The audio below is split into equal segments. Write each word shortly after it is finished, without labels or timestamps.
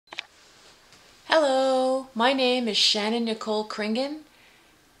Hello, my name is Shannon Nicole Kringen,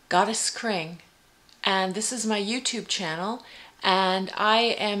 Goddess Kring, and this is my YouTube channel, and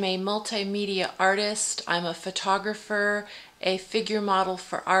I am a multimedia artist. I'm a photographer, a figure model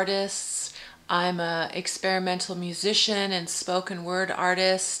for artists. I'm an experimental musician and spoken word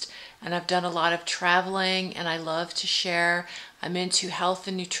artist, and I've done a lot of traveling, and I love to share. I'm into health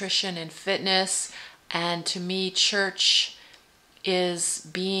and nutrition and fitness, and to me, church is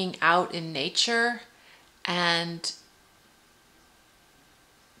being out in nature and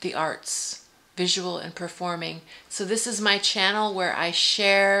the arts, visual and performing. So this is my channel where I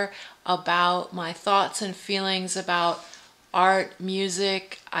share about my thoughts and feelings about art,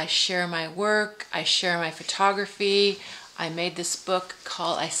 music. I share my work, I share my photography. I made this book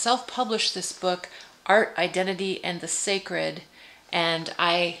I self-published this book, Art, Identity, and the Sacred, and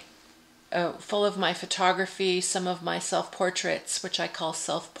full of my photography, some of my self-portraits, which I call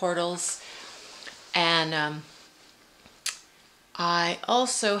self-portals. And I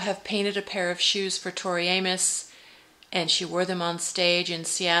also have painted a pair of shoes for Tori Amos, and she wore them on stage in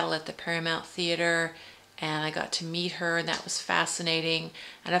Seattle at the Paramount Theater, and I got to meet her, and that was fascinating.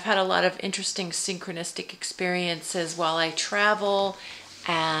 And I've had a lot of interesting synchronistic experiences while I travel,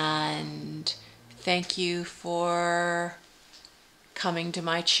 and thank you for coming to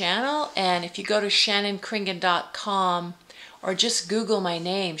my channel. And if you go to shannonkringen.com or just Google my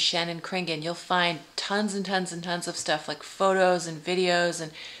name, Shannon Kringen, you'll find tons and tons and tons of stuff like photos and videos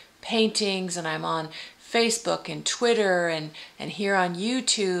and paintings. And I'm on Facebook and Twitter and here on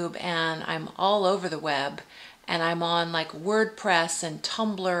YouTube, and I'm all over the web. And I'm on like WordPress and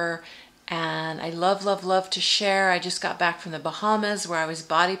Tumblr, and I love, love, love to share. I just got back from the Bahamas where I was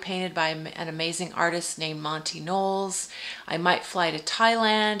body painted by an amazing artist named Monty Knowles. I might fly to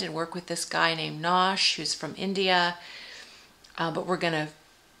Thailand and work with this guy named Nosh, who's from India. But we're going to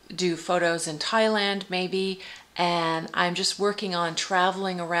do photos in Thailand maybe. And I'm just working on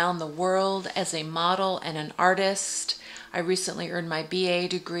traveling around the world as a model and an artist. I recently earned my BA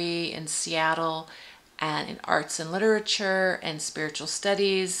degree in Seattle and in arts and literature and spiritual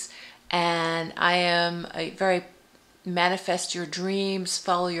studies. And I am a very manifest your dreams,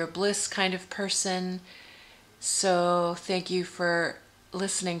 follow your bliss kind of person. So thank you for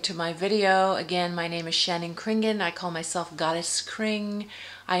listening to my video. Again, my name is Shannon Kringen. I call myself Goddess Kring.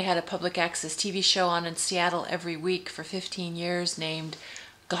 I had a public access TV show on in Seattle every week for 15 years named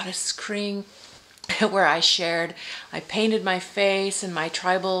Goddess Kring, where I painted my face and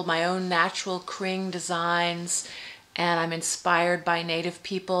my own natural Kring designs. And I'm inspired by Native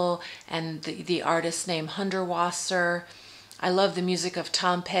people and the artist named Hundertwasser. I love the music of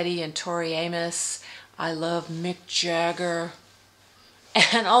Tom Petty and Tori Amos. I love Mick Jagger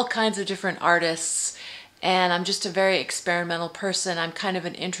and all kinds of different artists. And I'm just a very experimental person. I'm kind of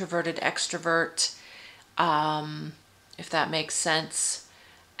an introverted extrovert, if that makes sense.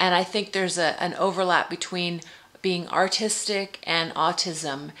 And I think there's an overlap between being artistic and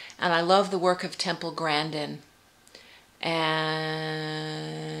autism. And I love the work of Temple Grandin.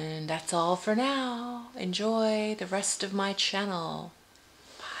 And that's all for now. Enjoy the rest of my channel.